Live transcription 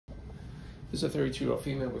This is a 32-year-old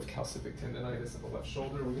female with calcific tendinitis of the left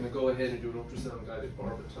shoulder. We're going to go ahead and do an ultrasound-guided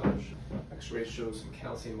barbotage. X-ray shows some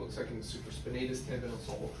calcium, looks like in the supraspinatus tendon,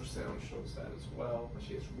 so ultrasound shows that as well.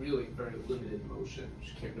 She has really very limited motion.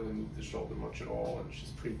 She can't really move the shoulder much at all, and she's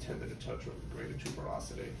pretty tender to touch with greater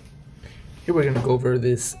tuberosity. Here we're going to go over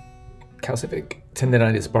this calcific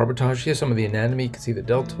tendinitis barbotage. Here's some of the anatomy. You can see the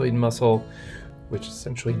deltoid muscle, which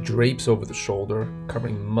essentially drapes over the shoulder,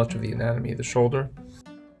 covering much of the anatomy of the shoulder.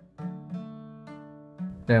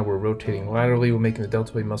 Now we're rotating laterally. We're making the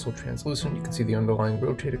deltoid muscle translucent. You can see the underlying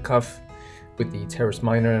rotator cuff with the teres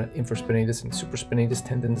minor, infraspinatus, and supraspinatus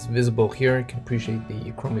tendons visible here. You can appreciate the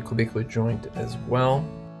acromioclavicular joint as well.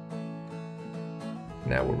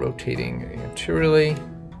 Now we're rotating anteriorly,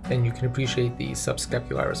 and you can appreciate the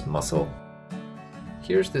subscapularis muscle.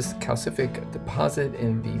 Here's this calcific deposit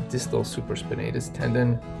in the distal supraspinatus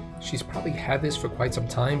tendon. She's probably had this for quite some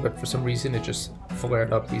time, but for some reason it just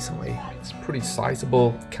flared up recently. It's pretty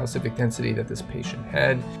sizable calcific density that this patient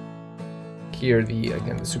had. Here,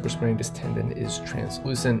 again, the supraspinatus tendon is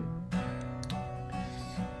translucent.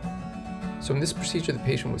 So in this procedure, the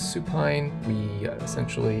patient was supine. We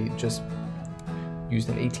essentially just used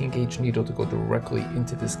an 18-gauge needle to go directly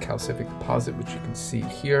into this calcific deposit, which you can see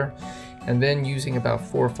here. And then using about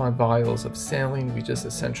 4 or 5 vials of saline, we just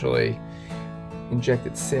essentially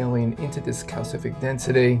injected saline into this calcific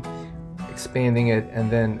density, expanding it,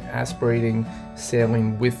 and then aspirating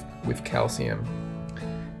saline with calcium.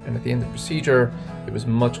 And at the end of the procedure, there was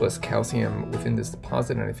much less calcium within this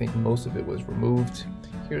deposit, and I think most of it was removed.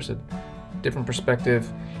 Here's a different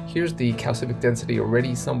perspective. Here's the calcific density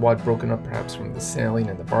already somewhat broken up perhaps from the saline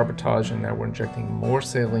and the barbotage, and now we're injecting more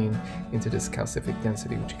saline into this calcific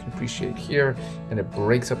density, which you can appreciate here, and it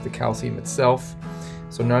breaks up the calcium itself.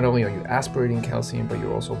 So not only are you aspirating calcium, but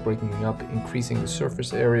you're also breaking up, increasing the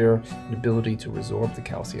surface area and ability to resorb the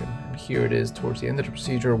calcium. And here it is towards the end of the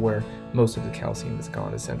procedure where most of the calcium is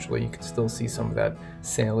gone essentially. You can still see some of that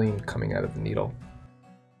saline coming out of the needle.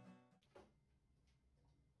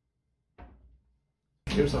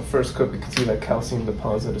 Here's our first cut. We can see that calcium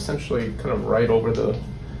deposit essentially kind of right over the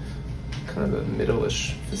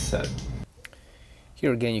middle-ish facet.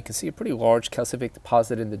 Here again, you can see a pretty large calcific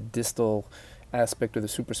deposit in the distal aspect of the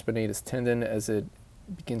supraspinatus tendon as it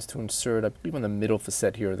begins to insert, I believe, on the middle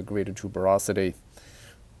facet here, the greater tuberosity. You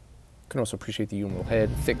can also appreciate the humeral head,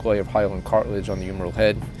 thick layer of hyaline cartilage on the humeral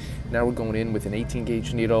head. Now we're going in with an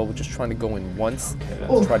 18-gauge needle. We're just trying to go in once,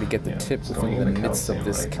 try to get the tip within the midst of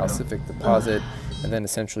this calcific deposit, and then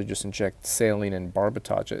essentially just inject saline and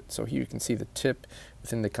barbotage it. So here you can see the tip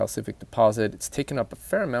within the calcific deposit. It's taken up a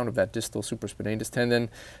fair amount of that distal supraspinatus tendon,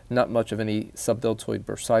 not much of any subdeltoid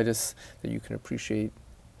bursitis that you can appreciate.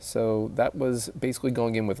 So that was basically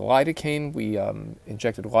going in with lidocaine. We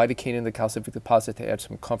injected lidocaine in the calcific deposit to add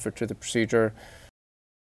some comfort to the procedure.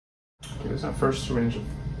 Here's our first syringe of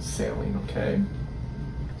saline, okay?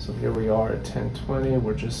 So here we are at 1020.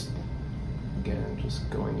 We're just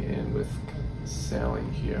going in with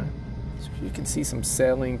saline here. So you can see some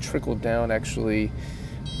saline trickle down actually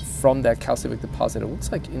from that calcific deposit. It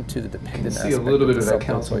looks like into the dependent aspect. You can see a little bit of that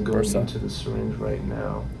calcium calcium going into the syringe right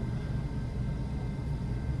now.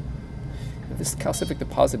 This calcific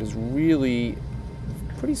deposit is really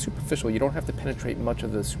pretty superficial. You don't have to penetrate much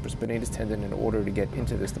of the supraspinatus tendon in order to get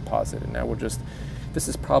into this deposit. And now this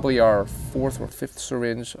is probably our 4th or 5th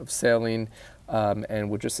syringe of saline,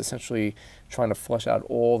 and we're just essentially trying to flush out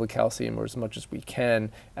all the calcium, or as much as we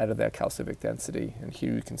can, out of that calcific density. And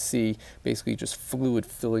here you can see basically just fluid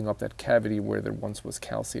filling up that cavity where there once was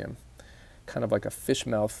calcium. Kind of like a fish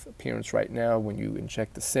mouth appearance right now. When you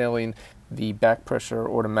inject the saline, the back pressure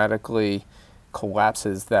automatically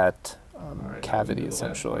collapses that cavity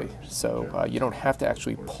essentially. So you don't have to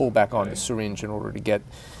actually pull back on the syringe in order to get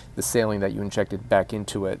the saline that you injected back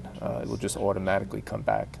into it. It will just automatically come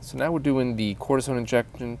back. So now we're doing the cortisone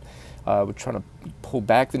injection. We're trying to pull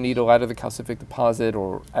back the needle out of the calcific deposit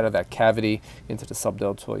or out of that cavity into the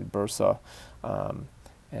subdeltoid bursa.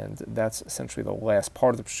 And that's essentially the last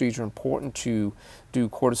part of the procedure. Important to do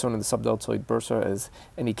cortisone in the subdeltoid bursa, as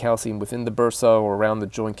any calcium within the bursa or around the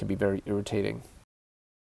joint can be very irritating.